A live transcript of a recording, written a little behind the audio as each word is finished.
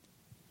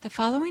The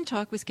following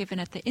talk was given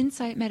at the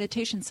Insight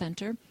Meditation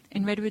Center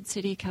in Redwood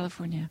City,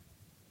 California.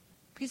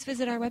 Please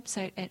visit our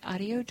website at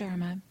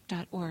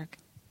audiodharma.org.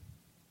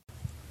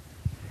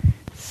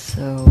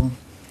 So,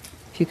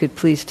 if you could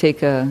please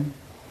take a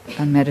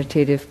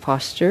meditative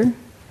posture.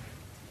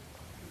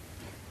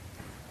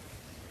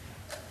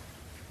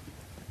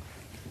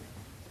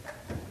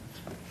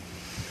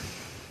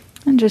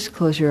 And just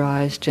close your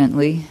eyes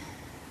gently.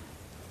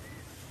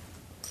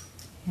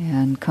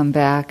 And come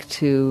back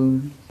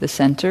to the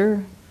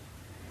center,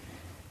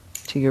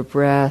 to your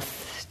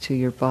breath, to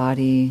your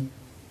body.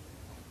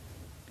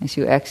 As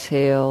you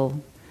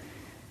exhale,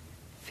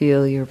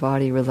 feel your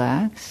body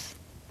relax.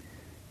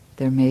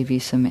 There may be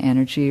some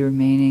energy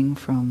remaining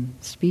from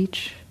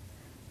speech.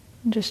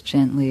 And just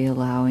gently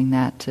allowing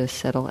that to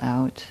settle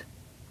out.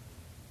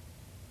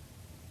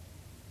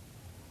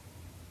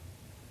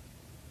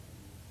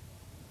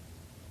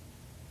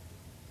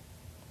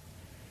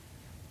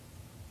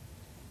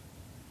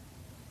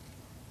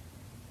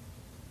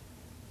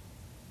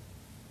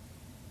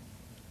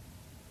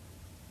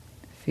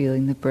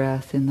 Feeling the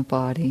breath in the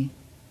body.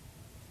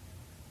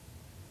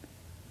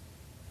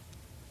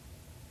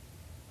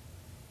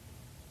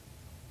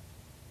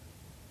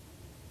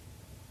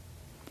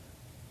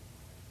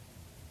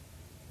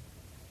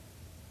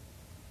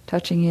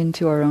 Touching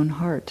into our own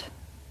heart.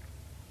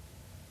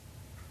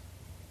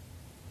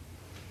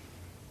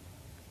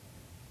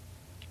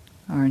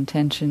 Our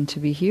intention to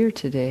be here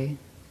today,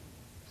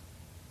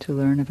 to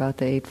learn about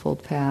the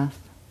Eightfold Path.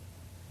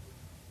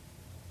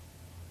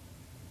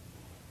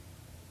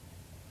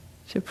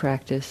 To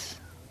practice.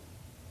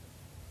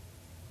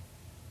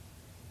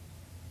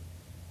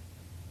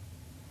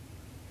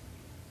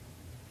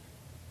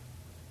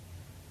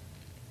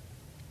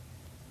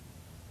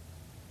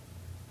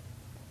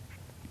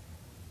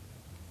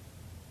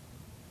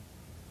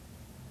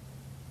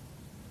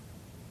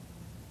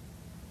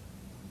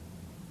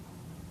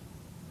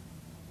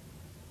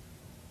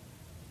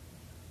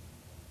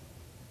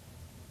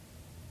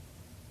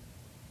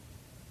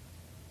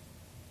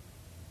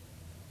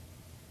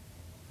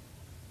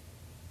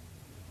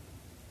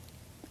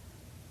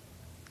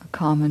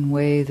 Common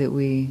way that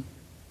we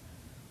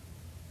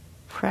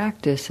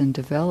practice and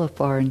develop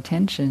our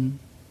intention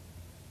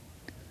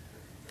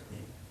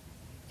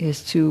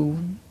is to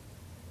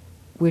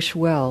wish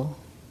well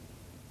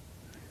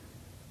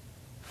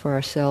for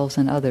ourselves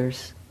and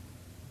others.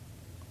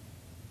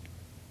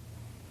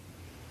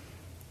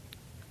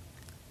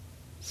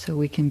 So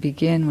we can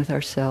begin with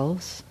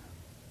ourselves,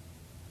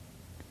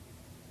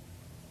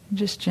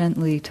 just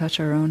gently touch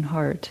our own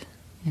heart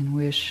and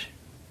wish,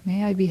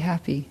 may I be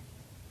happy.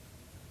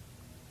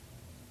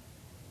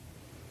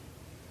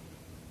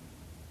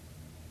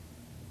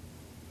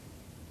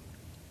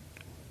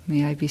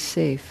 May I be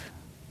safe.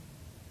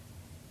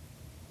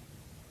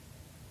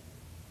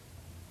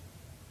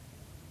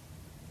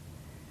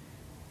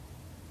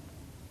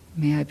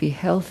 May I be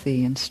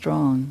healthy and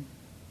strong.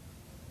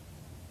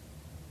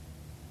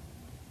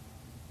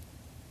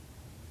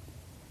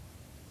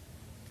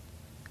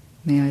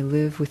 May I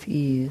live with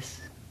ease.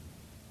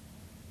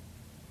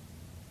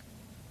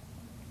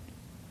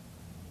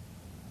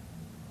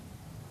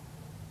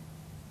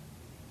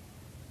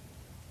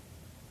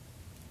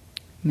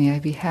 May I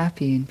be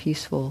happy and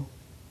peaceful.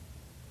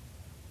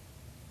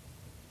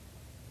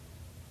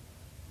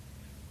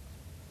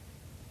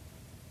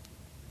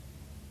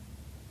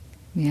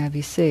 May I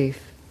be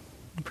safe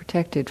and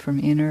protected from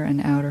inner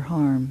and outer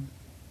harm.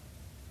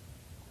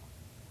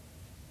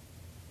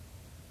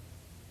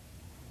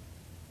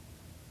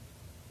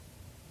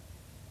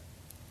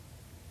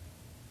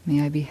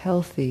 May I be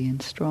healthy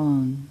and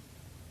strong.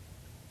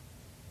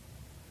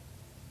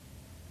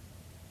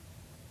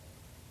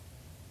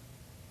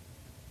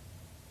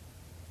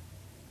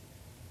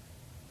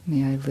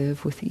 May I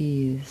live with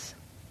ease.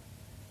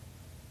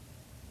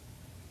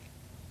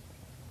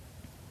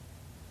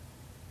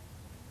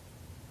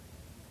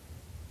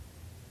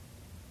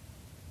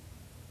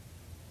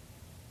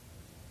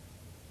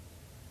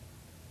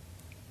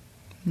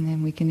 And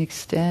then we can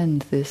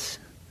extend this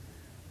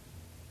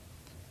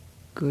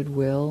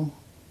goodwill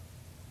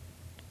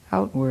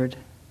outward.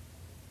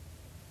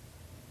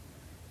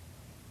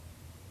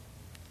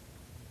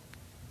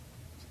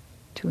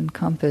 To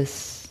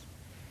encompass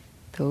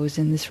those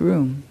in this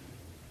room.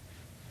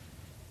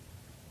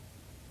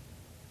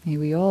 May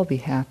we all be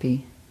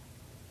happy.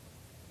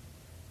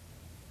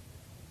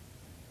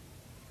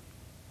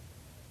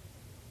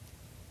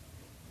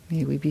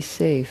 May we be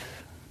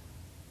safe.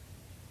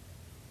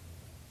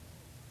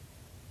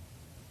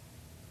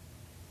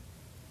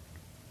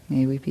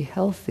 May we be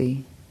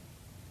healthy.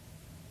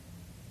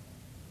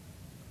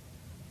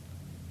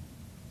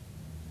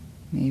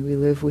 May we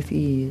live with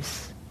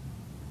ease.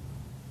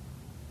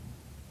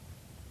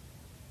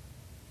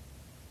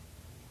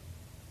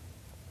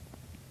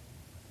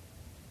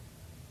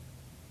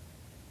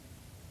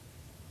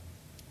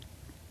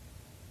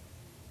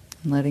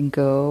 Letting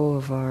go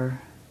of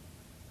our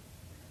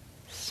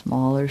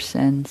smaller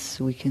sense,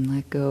 we can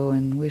let go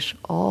and wish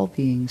all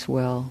beings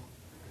well.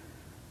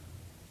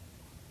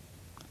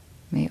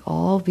 May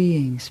all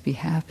beings be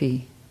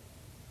happy.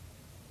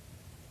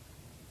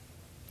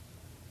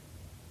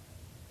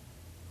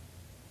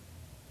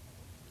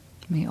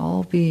 May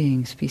all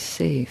beings be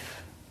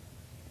safe.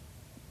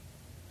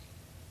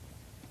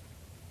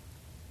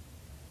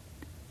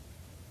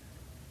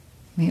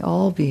 May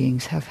all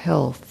beings have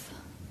health.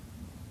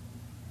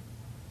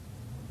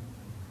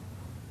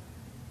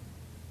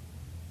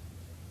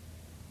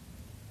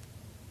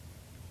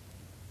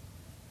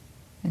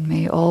 And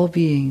may all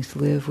beings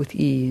live with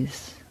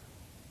ease.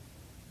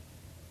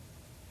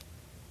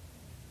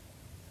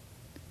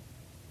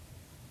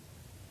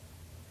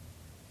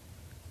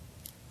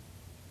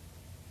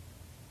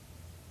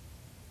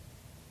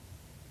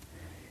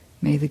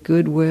 May the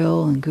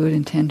goodwill and good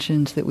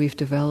intentions that we've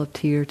developed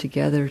here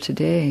together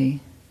today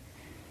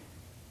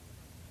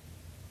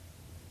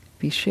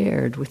be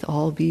shared with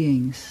all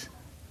beings.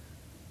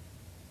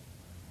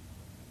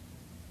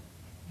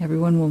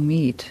 Everyone will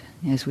meet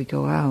as we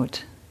go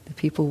out. The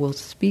people we'll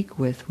speak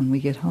with when we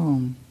get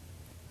home.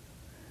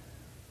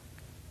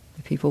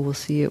 The people we'll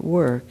see at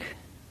work.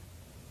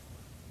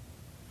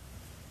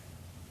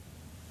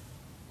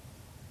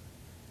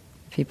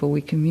 The people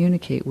we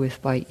communicate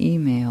with by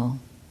email.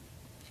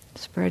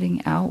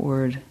 Spreading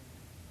outward.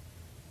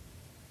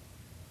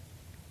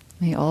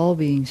 May all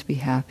beings be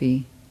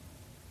happy.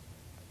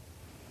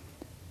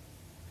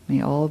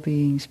 May all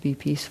beings be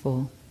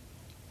peaceful.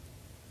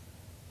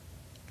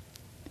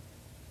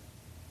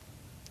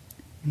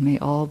 And may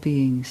all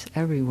beings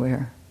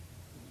everywhere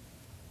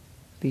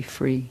be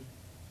free.